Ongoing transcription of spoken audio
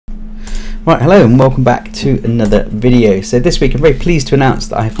Right, hello and welcome back to another video. So this week I'm very pleased to announce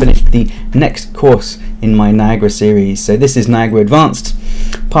that I have finished the next course in my Niagara series. So this is Niagara Advanced.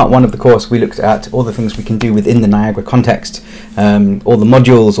 Part 1 of the course, we looked at all the things we can do within the Niagara context, all the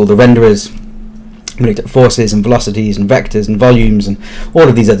modules, all the renderers. We looked at forces and velocities and vectors and volumes and all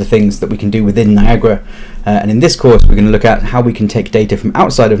of these other things that we can do within Niagara. And in this course we're going to look at how we can take data from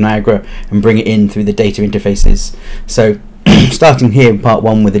outside of Niagara and bring it in through the data interfaces. So starting here in part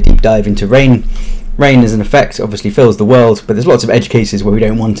 1 with a deep dive into rain. Rain as an effect obviously fills the world, but there's lots of edge cases where we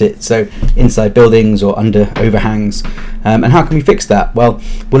don't want it, so inside buildings or under overhangs. And how can we fix that? Well,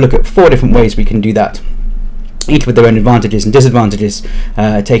 we'll look at 4 different ways we can do that, each with their own advantages and disadvantages,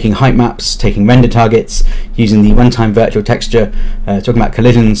 taking height maps, taking render targets, using the runtime virtual texture, talking about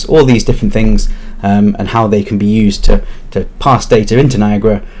collisions, all these different things, and how they can be used to pass data into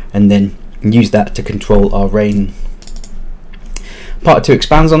Niagara and then use that to control our rain. Part 2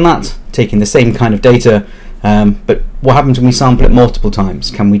 expands on that, taking the same kind of data, but what happens when we sample it multiple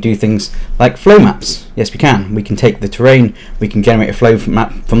times? Can we do things like flow maps? Yes, we can. We can take the terrain, we can generate a flow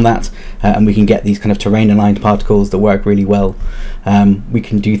map from that, and we can get these kind of terrain aligned particles that work really well. We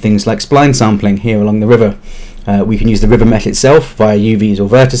can do things like spline sampling here along the river. We can use the river mesh itself via UVs or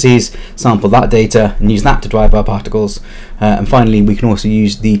vertices, sample that data and use that to drive our particles. And finally we can also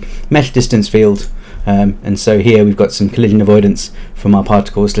use the mesh distance field. And so here we've got some collision avoidance from our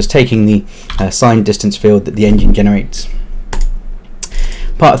particles, just taking the signed distance field that the engine generates.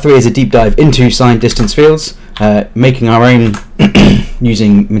 Part 3 is a deep dive into signed distance fields, making our own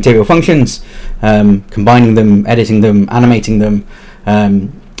using material functions, combining them, editing them, animating them,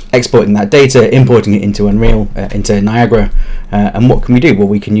 exporting that data, importing it into Unreal, into Niagara, and what can we do? Well,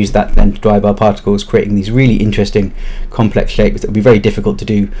 we can use that then to drive our particles, creating these really interesting complex shapes that would be very difficult to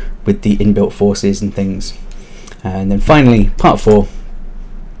do with the inbuilt forces and things. And then finally, part 4,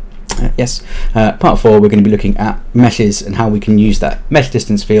 part 4 we're going to be looking at meshes and how we can use that mesh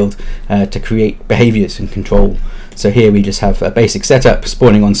distance field to create behaviors and control. So here we just have a basic setup,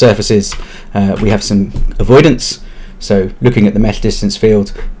 spawning on surfaces, we have some avoidance, so looking at the mesh distance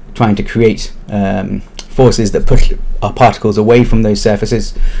field, trying to create forces that push our particles away from those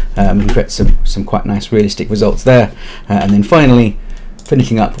surfaces, and create some quite nice realistic results there. And then finally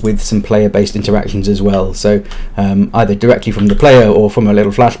finishing up with some player based interactions as well, so either directly from the player or from a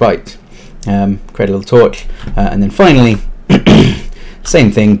little flashlight, create a little torch, and then finally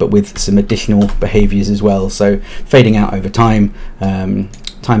same thing but with some additional behaviors as well, so fading out over time,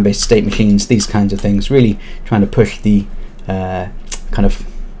 time-based state machines, these kinds of things, really trying to push the kind of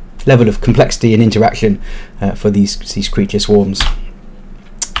level of complexity and interaction for these creature swarms.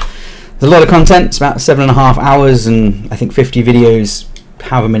 There's a lot of content, it's about 7.5 hours and I think 50 videos,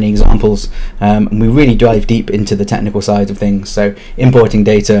 however many examples, and we really dive deep into the technical side of things, so importing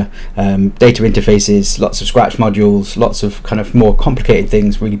data, data interfaces, lots of scratch modules, lots of kind of more complicated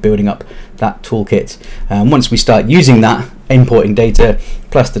things, really building up that toolkit. Once we start using that, importing data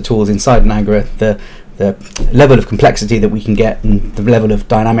plus the tools inside Niagara, the level of complexity that we can get and the level of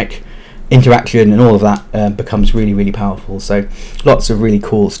dynamic interaction and all of that becomes really, really powerful. So lots of really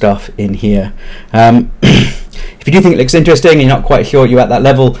cool stuff in here. If you do think it looks interesting and you're not quite sure you're at that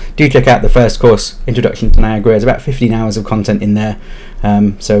level, do check out the first course, Introduction to Niagara. There's about 15 hours of content in there,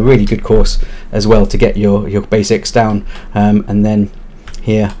 so a really good course as well to get your basics down, and then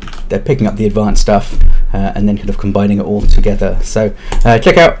here they're picking up the advanced stuff and then kind of combining it all together. So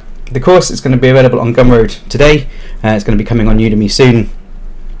check out the course. It's going to be available on Gumroad today, it's going to be coming on Udemy soon.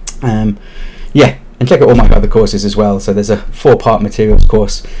 Yeah, and check out all my other courses as well. So there's a 4-part materials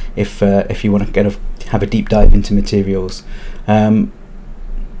course if you want to kind of have a deep dive into materials.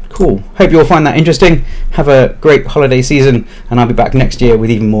 Cool, hope you all find that interesting. Have a great holiday season and I'll be back next year with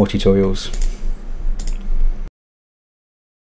even more tutorials.